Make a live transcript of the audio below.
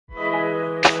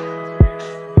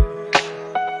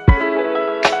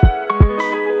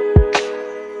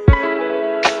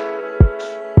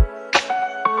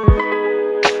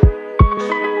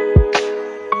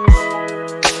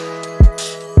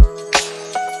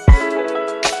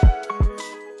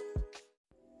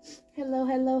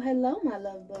hello, my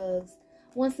love bugs.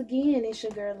 Once again, it's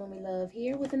your girl, Lumi Love,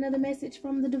 here with another message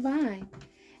from the divine.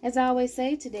 As I always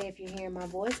say, today, if you're hearing my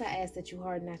voice, I ask that you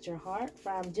harden not your heart,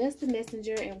 for I'm just a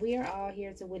messenger, and we are all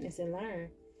here to witness and learn.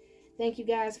 Thank you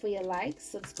guys for your likes,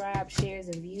 subscribe, shares,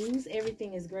 and views.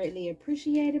 Everything is greatly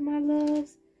appreciated, my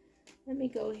loves. Let me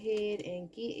go ahead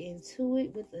and get into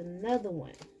it with another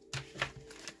one.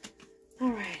 All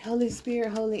right, Holy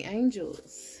Spirit, Holy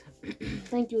Angels.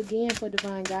 Thank you again for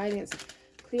divine guidance,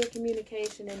 clear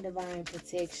communication, and divine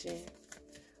protection.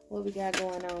 What we got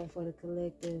going on for the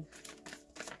collective?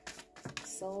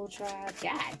 Soul tribe.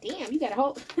 God damn, you got a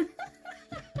whole... I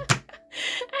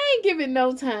ain't giving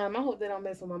no time. I hope they don't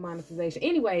mess with my monetization.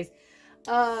 Anyways,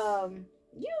 you got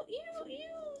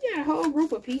a whole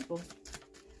group of people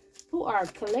who are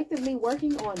collectively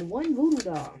working on one voodoo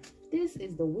doll. This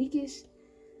is the weakest.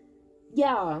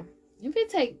 Y'all, if it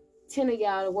take 10 of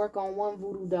y'all to work on one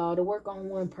voodoo doll, to work on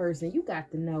one person, you got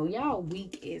to know y'all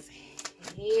weak as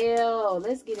hell.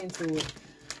 Let's get into it.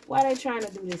 Why they trying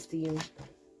to do this to you?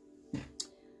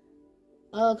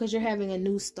 Because you're having a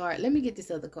new start. Let me get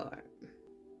this other card.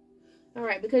 All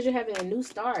right, because you're having a new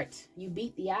start. You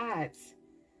beat the odds.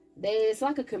 It's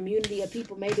like a community of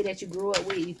people maybe that you grew up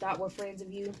with, you thought were friends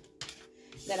of you,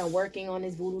 that are working on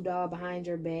this voodoo doll behind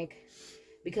your back.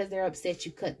 Because they're upset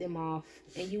you cut them off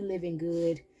and you living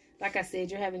good. Like I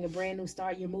said, you're having a brand new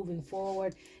start. You're moving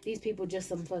forward. These people just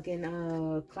some fucking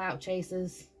clout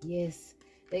chasers. Yes.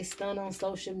 They stun on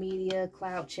social media,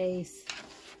 clout chase.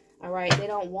 All right. They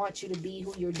don't want you to be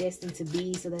who you're destined to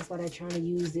be. So that's why they're trying to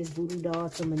use this voodoo doll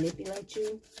to manipulate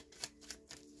you.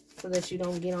 So that you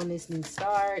don't get on this new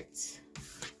start.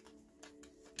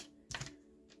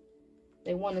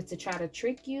 They wanted to try to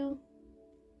trick you.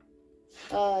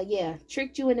 Yeah,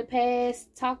 tricked you in the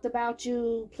past, talked about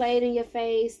you, played in your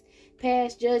face,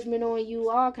 passed judgment on you,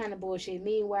 all kind of bullshit.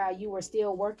 Meanwhile, you were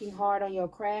still working hard on your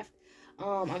craft.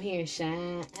 I'm hearing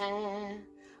shine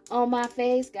on my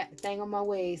face, got the thing on my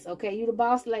waist. Okay, you the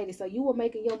boss lady, so you were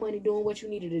making your money doing what you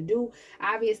needed to do.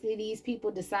 Obviously, these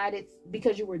people decided,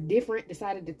 because you were different,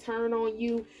 decided to turn on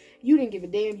you. You didn't give a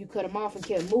damn. You cut them off and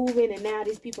kept moving, and now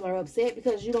these people are upset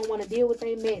because you don't want to deal with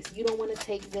their mess. You don't want to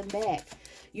take them back.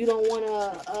 You don't want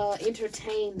to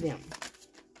entertain them.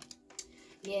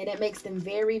 Yeah, that makes them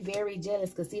very, very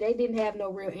jealous. Because, see, they didn't have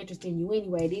no real interest in you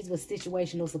anyway. These were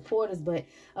situational supporters. But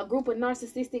a group of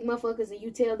narcissistic motherfuckers, and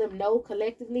you tell them no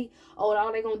collectively, oh,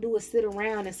 all they're going to do is sit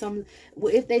around. And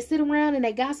if they sit around and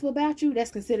they gossip about you,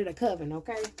 that's considered a coven,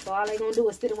 okay? So all they're going to do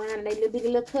is sit around in their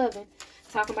little coven,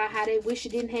 talking about how they wish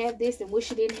you didn't have this and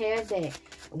wish you didn't have that.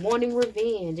 Wanting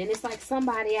revenge. And it's like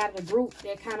somebody out of the group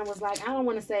that kind of was like, I don't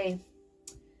want to say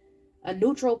a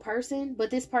neutral person,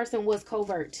 but this person was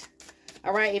covert.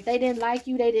 All right, if they didn't like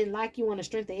you, they didn't like you on the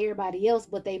strength of everybody else,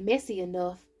 but they messy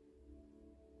enough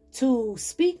to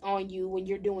speak on you when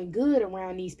you're doing good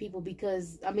around these people.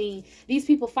 Because, I mean, these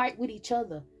people fight with each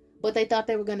other, but they thought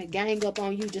they were going to gang up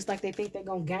on you just like they think they're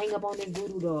going to gang up on this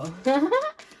voodoo doll.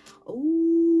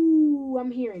 Ooh,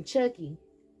 I'm hearing Chucky.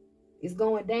 It's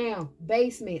going down.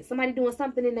 Basement. Somebody doing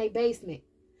something in their basement.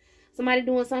 Somebody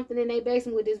doing something in their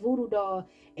basement with this voodoo doll.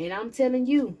 And I'm telling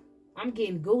you, I'm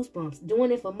getting goosebumps.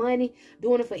 Doing it for money,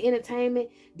 doing it for entertainment,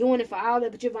 doing it for all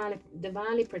that, but you're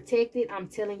divinely protected. I'm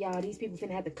telling y'all, these people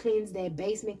finna have to cleanse that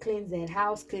basement, cleanse that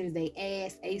house, cleanse their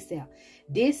ass ASAP.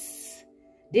 This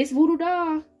voodoo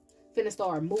doll finna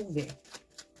start moving.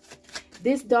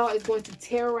 This doll is going to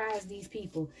terrorize these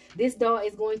people. This doll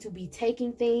is going to be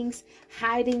taking things,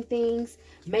 hiding things,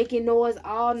 making noise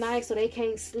all night so they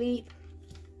can't sleep.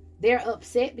 They're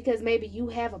upset because maybe you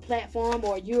have a platform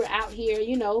or you're out here,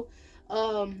 you know,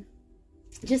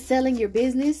 just selling your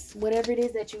business, whatever it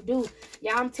is that you do.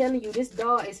 Yeah, I'm telling you, this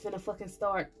doll is finna fucking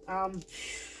start.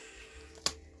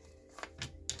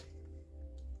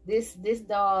 This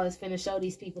doll is finna show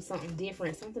these people something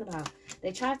different. Something about,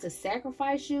 they tried to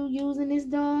sacrifice you using this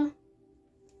doll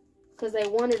because they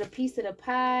wanted a piece of the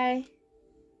pie.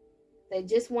 They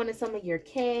just wanted some of your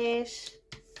cash.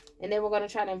 And they were going to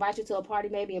try to invite you to a party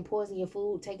maybe and poison your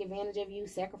food, take advantage of you,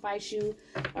 sacrifice you.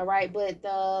 All right. But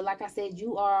like I said,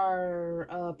 you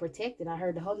are protected. I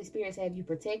heard the Holy Spirits have you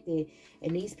protected.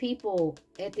 And these people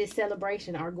at this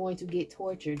celebration are going to get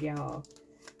tortured, y'all.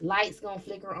 Lights going to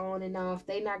flicker on and off.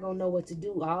 They not going to know what to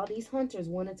do. All these hunters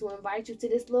wanted to invite you to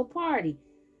this little party.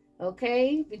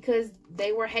 Okay? Because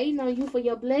they were hating on you for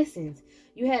your blessings.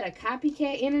 You had a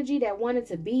copycat energy that wanted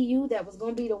to be you, that was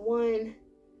going to be the one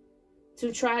to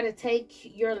try to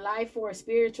take your life for a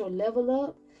spiritual level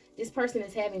up. This person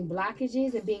is having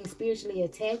blockages and being spiritually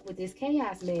attacked with this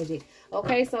chaos magic.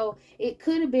 Okay, so it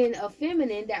could have been a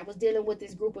feminine that was dealing with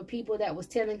this group of people that was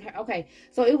telling her. Okay,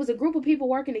 so it was a group of people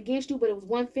working against you, but it was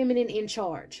one feminine in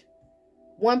charge.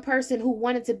 One person who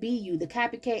wanted to be you, the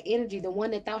copycat energy, the one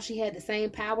that thought she had the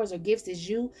same powers or gifts as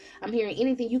you. I'm hearing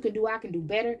anything you can do, I can do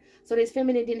better. So this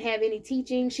feminine didn't have any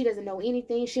teaching. She doesn't know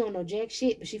anything. She don't know jack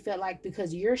shit, but she felt like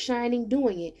because you're shining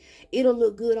doing it, it'll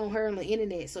look good on her on the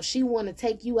internet. So she want to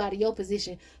take you out of your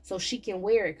position so she can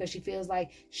wear it because she feels like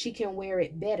she can wear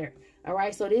it better. All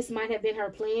right, so this might have been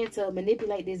her plan to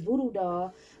manipulate this voodoo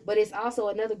doll, but it's also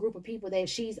another group of people that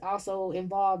she's also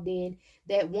involved in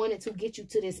that wanted to get you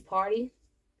to this party.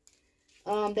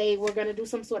 They were going to do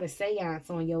some sort of seance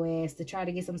on your ass to try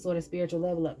to get some sort of spiritual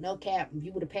level up. No cap. If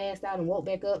you would have passed out and woke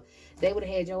back up, they would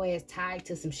have had your ass tied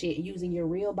to some shit using your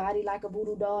real body like a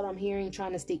voodoo doll. I'm hearing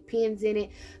trying to stick pins in it.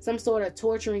 Some sort of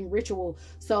torturing ritual.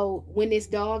 So when this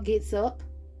doll gets up,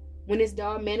 when this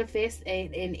doll manifests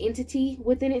an entity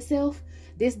within itself,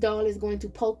 this doll is going to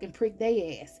poke and prick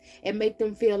their ass and make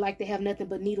them feel like they have nothing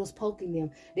but needles poking them.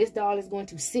 This doll is going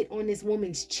to sit on this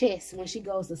woman's chest when she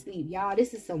goes to sleep. Y'all,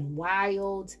 this is some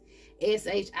wild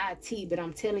S-H-I-T, but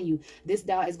I'm telling you, this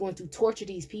doll is going to torture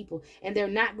these people, and they're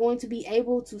not going to be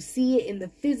able to see it in the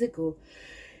physical.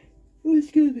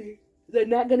 Excuse me. They're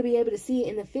not going to be able to see it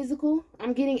in the physical.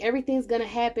 I'm getting everything's going to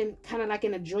happen kind of like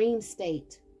in a dream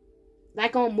state.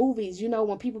 Like on movies, you know,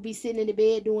 when people be sitting in the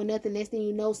bed doing nothing, next thing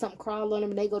you know, something crawl on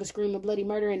them and they go to screaming bloody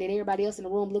murder, and then everybody else in the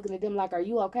room looking at them like, are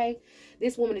you okay?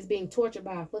 This woman is being tortured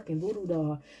by a fucking voodoo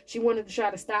doll. She wanted to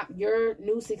try to stop your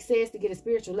new success to get a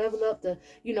spiritual level up, to,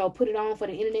 you know, put it on for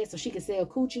the internet so she could sell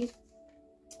coochie.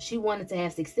 She wanted to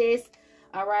have success,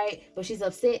 all right? But she's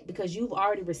upset because you've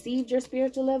already received your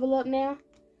spiritual level up now.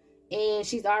 And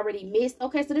she's already missed.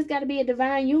 Okay, so this got to be a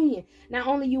divine union. Not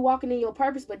only you walking in your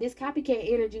purpose, but this copycat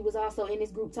energy was also in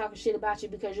this group talking shit about you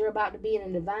because you're about to be in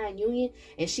a divine union.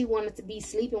 And she wanted to be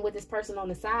sleeping with this person on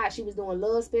the side. She was doing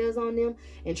love spells on them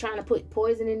and trying to put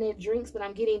poison in their drinks. But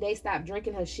I'm getting they stopped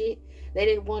drinking her shit. They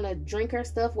didn't want to drink her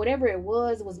stuff. Whatever it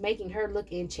was making her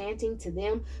look enchanting to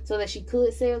them so that she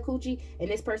could sell coochie. And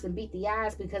this person beat the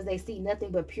eyes because they see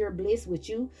nothing but pure bliss with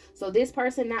you. So this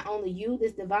person, not only you,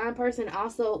 this divine person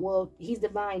also, well, he's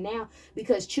divine now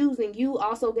because choosing you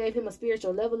also gave him a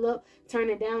spiritual level up,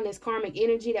 turning down this karmic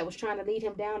energy that was trying to lead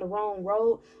him down the wrong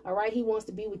road. All right, he wants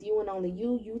to be with you and only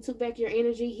you. You took back your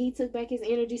energy, he took back his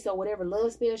energy. So whatever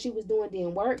love spell she was doing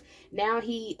didn't work. Now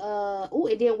he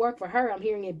it didn't work for her. I'm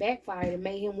hearing it backfired and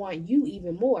made him want you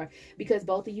even more because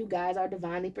both of you guys are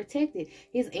divinely protected.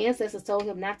 His ancestors told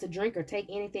him not to drink or take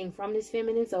anything from this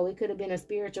feminine, so it could have been a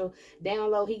spiritual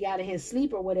download he got in his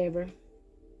sleep or whatever.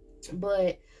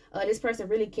 But this person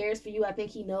really cares for you. I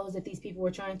think he knows that these people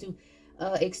were trying to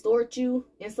extort you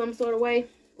in some sort of way.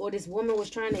 Or this woman was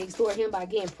trying to extort him by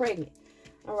getting pregnant.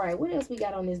 All right, what else we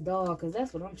got on this dog? Because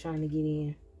that's what I'm trying to get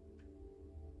in.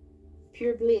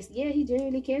 Pure bliss. Yeah, he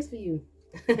genuinely cares for you.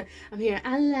 I'm hearing,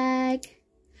 I like.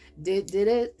 Did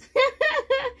it.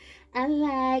 I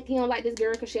like. He don't like this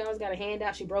girl because she always got a hand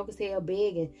out. She broke his tail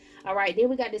big. And all right, then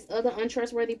we got this other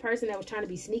untrustworthy person that was trying to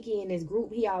be sneaky in this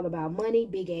group. He all about money,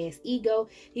 big ass ego.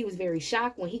 He was very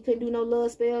shocked when he couldn't do no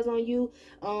love spells on you.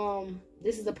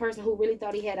 This is a person who really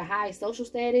thought he had a high social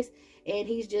status, and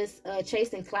he's just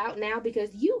chasing clout now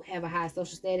because you have a high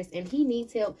social status, and he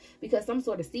needs help because some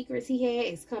sort of secrets he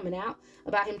had is coming out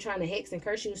about him trying to hex and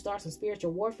curse you and start some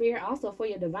spiritual warfare. Also for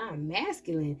your divine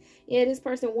masculine. Yeah, this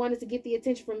person wanted to get the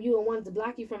attention from you and wanted to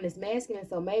block you from this masculine,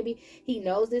 so maybe he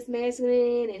knows this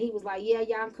masculine, and he was like, yeah,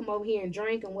 y'all can come over here and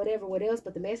drink and whatever, what else,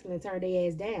 but the masculine turned their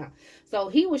ass down. So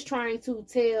he was trying to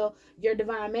tell your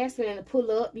divine masculine to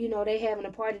pull up, you know, they having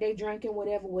a party, they drinking,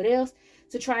 whatever, what else,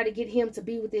 to try to get him to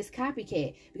be with this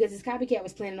copycat because this copycat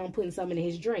was planning on putting some in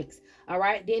his drinks. All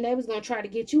right, then they was going to try to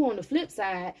get you on the flip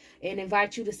side and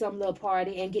invite you to some little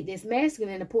party and get this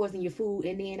masculine to poison your food,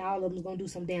 and then all of them was going to do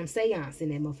some damn seance in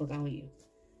that motherfucker on you.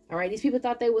 All right, these people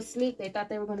thought they was slick. They thought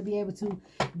they were going to be able to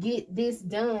get this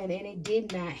done, and it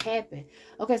did not happen.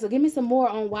 Okay, so give me some more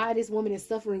on why this woman is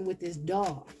suffering with this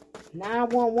dog.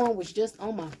 911 was just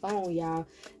on my phone, y'all.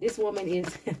 This woman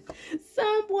is...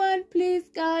 Someone please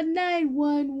call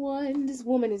 911. This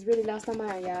woman is really lost her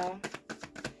mind, y'all.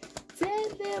 Tell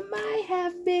them I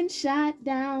have been shot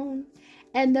down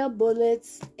and the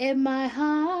bullets in my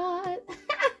heart.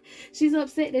 She's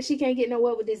upset that she can't get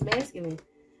nowhere with this masculine.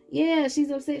 Yeah,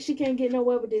 she's upset she can't get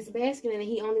nowhere with this masculine and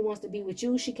he only wants to be with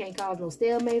you. She can't cause no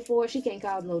stalemate for her. She can't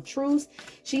cause no truce.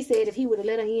 She said if he would have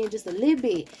let her in just a little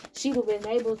bit, she would have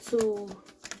been able to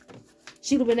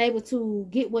she would have been able to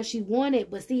get what she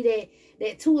wanted. But see,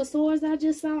 that Two of Swords I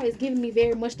just saw is giving me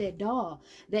very much that doll.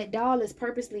 That doll is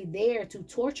purposely there to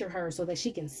torture her so that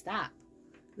she can stop.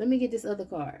 Let me get this other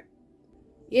card.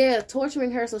 Yeah,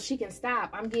 torturing her so she can stop.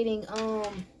 I'm getting,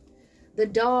 the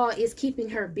doll is keeping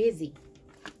her busy.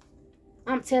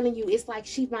 I'm telling you, it's like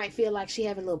she might feel like she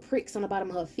having little pricks on the bottom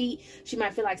of her feet. She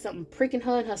might feel like something pricking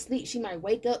her in her sleep. She might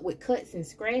wake up with cuts and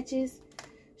scratches.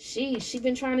 She's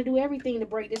been trying to do everything to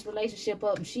break this relationship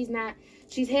up. And she's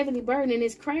heavily burdened, and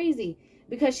it's crazy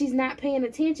because she's not paying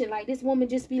attention. Like, this woman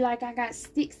just be like, I got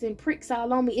sticks and pricks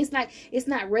all on me. It's like, it's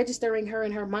not registering her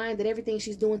in her mind that everything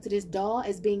she's doing to this doll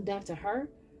is being done to her.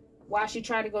 While she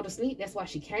tried to go to sleep, that's why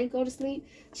she can't go to sleep.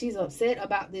 She's upset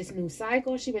about this new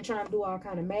cycle. She's been trying to do all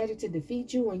kind of magic to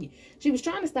defeat you. And she was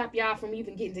trying to stop y'all from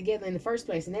even getting together in the first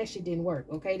place. And that shit didn't work,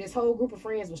 okay? This whole group of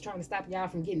friends was trying to stop y'all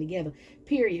from getting together,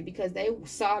 period. Because they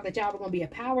saw that y'all were going to be a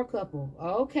power couple,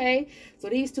 okay? So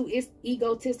these two is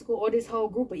egotistical, or this whole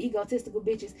group of egotistical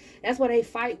bitches, that's why they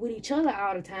fight with each other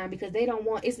all the time. Because they don't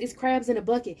want, it's crabs in a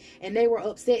bucket. And they were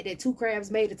upset that two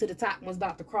crabs made it to the top and was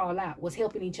about to crawl out, was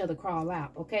helping each other crawl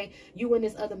out, okay? You and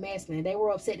this other masculine, they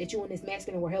were upset that you and this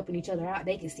masculine were helping each other out.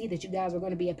 They could see that you guys were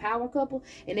going to be a power couple,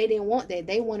 and they didn't want that.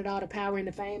 They wanted all the power and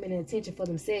the fame and the attention for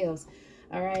themselves.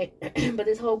 All right. But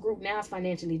this whole group now is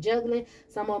financially juggling.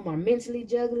 Some of them are mentally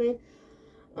juggling.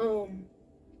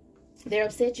 They're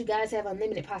upset you guys have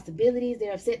unlimited possibilities.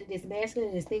 They're upset that this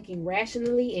masculine is thinking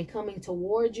rationally and coming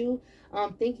toward you,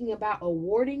 thinking about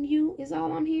awarding you is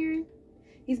all I'm hearing.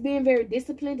 He's being very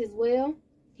disciplined as well.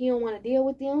 He don't want to deal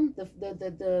with them.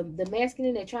 The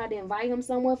masculine that tried to invite him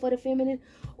somewhere for the feminine,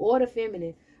 or the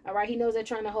feminine. All right. He knows they're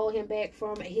trying to hold him back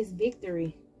from his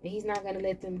victory, and he's not going to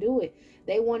let them do it.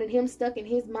 They wanted him stuck in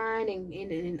his mind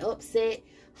and upset,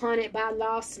 haunted by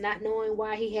loss, not knowing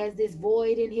why he has this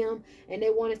void in him. And they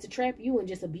wanted to trap you and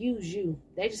just abuse you.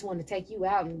 They just want to take you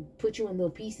out and put you in little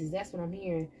pieces. That's what I'm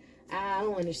hearing. I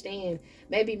don't understand.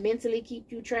 Maybe mentally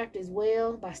keep you trapped as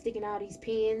well by sticking all these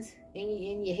pins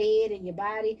in your head and your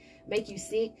body, make you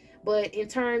sick. But in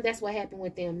turn, that's what happened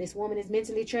with them. This woman is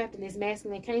mentally trapped, and this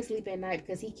masculine can't sleep at night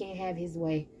because he can't have his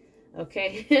way.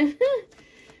 Okay?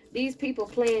 These people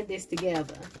planned this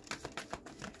together.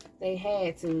 They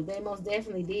had to. They most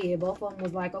definitely did. Both of them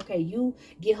was like, okay, you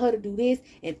get her to do this,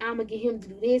 and I'm going to get him to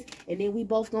do this, and then we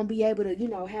both going to be able to, you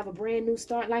know, have a brand new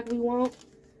start like we want.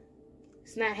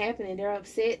 It's not happening. They're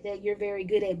upset that you're very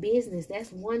good at business.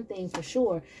 That's one thing for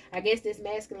sure. I guess this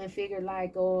masculine figure,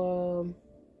 like,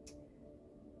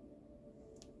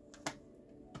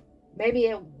 maybe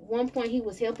at one point he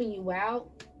was helping you out,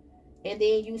 and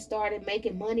then you started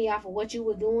making money off of what you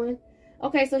were doing.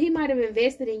 Okay, so he might have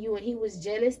invested in you, and he was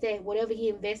jealous that whatever he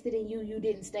invested in you, you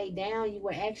didn't stay down. You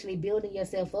were actually building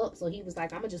yourself up. So he was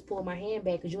like, I'm going to just pull my hand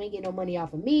back because you ain't getting no money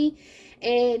off of me.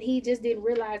 And he just didn't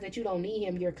realize that you don't need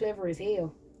him. You're clever as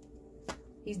hell.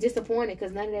 He's disappointed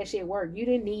because none of that shit worked. You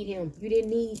didn't need him. You didn't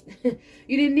need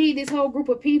you didn't need this whole group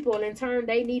of people. In turn,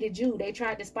 they needed you. They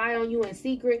tried to spy on you in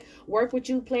secret, work with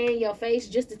you, play in your face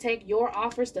just to take your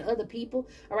offers to other people.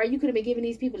 All right, you could have been giving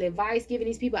these people advice, giving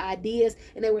these people ideas,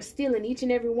 and they were stealing each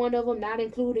and every one of them, not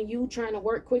including you, trying to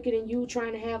work quicker than you,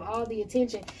 trying to have all the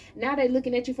attention. Now they're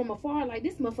looking at you from afar like,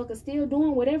 this motherfucker's still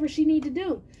doing whatever she need to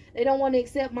do. They don't want to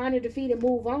accept minor defeat and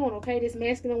move on, okay? This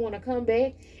masculine want to come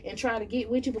back and try to get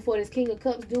with you before this King of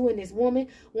Cups do, and this woman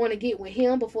want to get with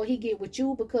him before he get with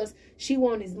you because she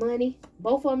want his money.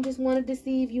 Both of them just want to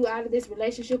deceive you out of this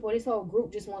relationship, or this whole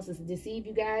group just wants us to deceive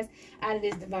you guys out of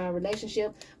this divine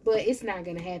relationship, but it's not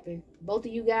going to happen. Both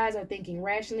of you guys are thinking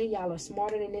rationally. Y'all are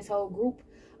smarter than this whole group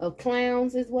of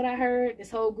clowns is what I heard.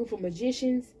 This whole group of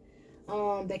magicians.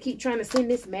 That keep trying to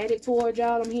send this magic towards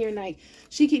y'all. I'm hearing like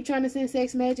she keep trying to send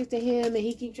sex magic to him, and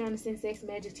he keep trying to send sex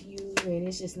magic to you, and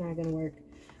it's just not gonna work.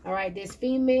 All right, this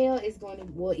female is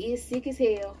is sick as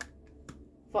hell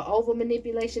for over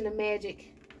manipulation of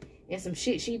magic and some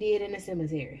shit she did in the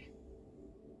cemetery.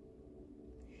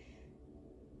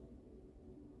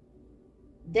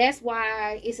 That's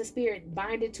why it's a spirit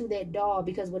binded to that doll,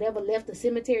 because whatever left the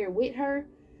cemetery with her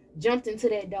jumped into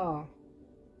that doll.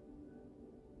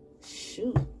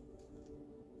 Shoot.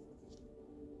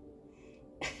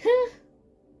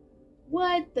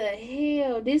 What the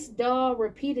hell? This doll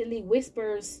repeatedly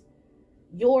whispers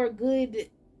your good,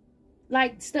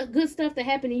 like good stuff that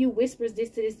happened to you. Whispers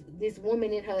this to this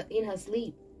woman in her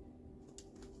sleep,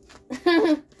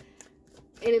 and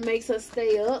it makes her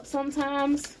stay up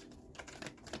sometimes.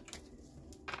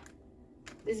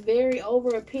 This very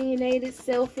over opinionated,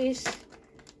 selfish,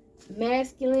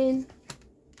 masculine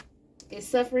is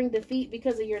suffering defeat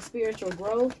because of your spiritual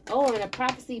growth. Oh, and a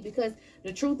prophecy, because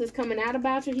The truth is coming out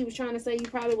about you. He was trying to say you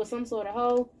probably was some sort of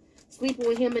hoe, sleeping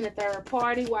with him in a third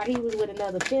party while he was with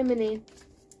another feminine.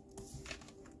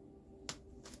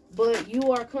 But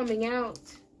you are coming out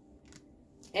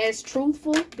as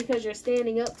truthful because you're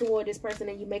standing up toward this person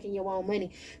and you're making your own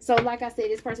money. So like I said,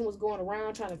 this person was going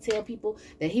around trying to tell people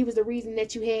that he was the reason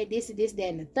that you had this and this, that,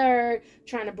 and the third,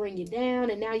 trying to bring you down,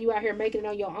 and now you out here making it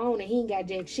on your own and he ain't got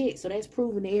jack shit. So that's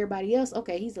proving to everybody else,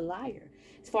 okay, he's a liar.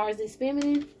 As far as this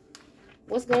feminine,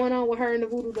 what's going on with her and the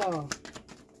voodoo doll?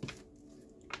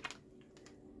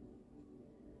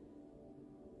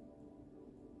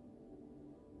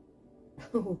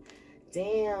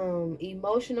 Damn,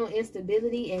 emotional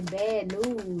instability and bad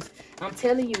news. I'm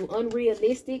telling you,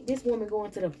 unrealistic. This woman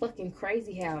going to the fucking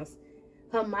crazy house.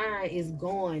 Her mind is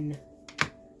gone.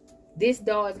 This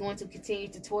doll is going to continue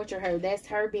to torture her. That's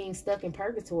her being stuck in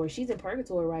purgatory. She's in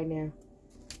purgatory right now.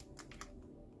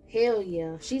 Hell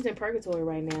yeah. She's in purgatory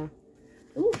right now.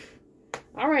 Oof.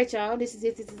 Alright, y'all. This is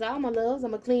it. This is all, my loves.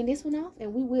 I'm going to clean this one off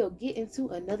and we will get into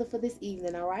another for this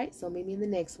evening. Alright? So meet me in the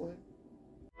next one.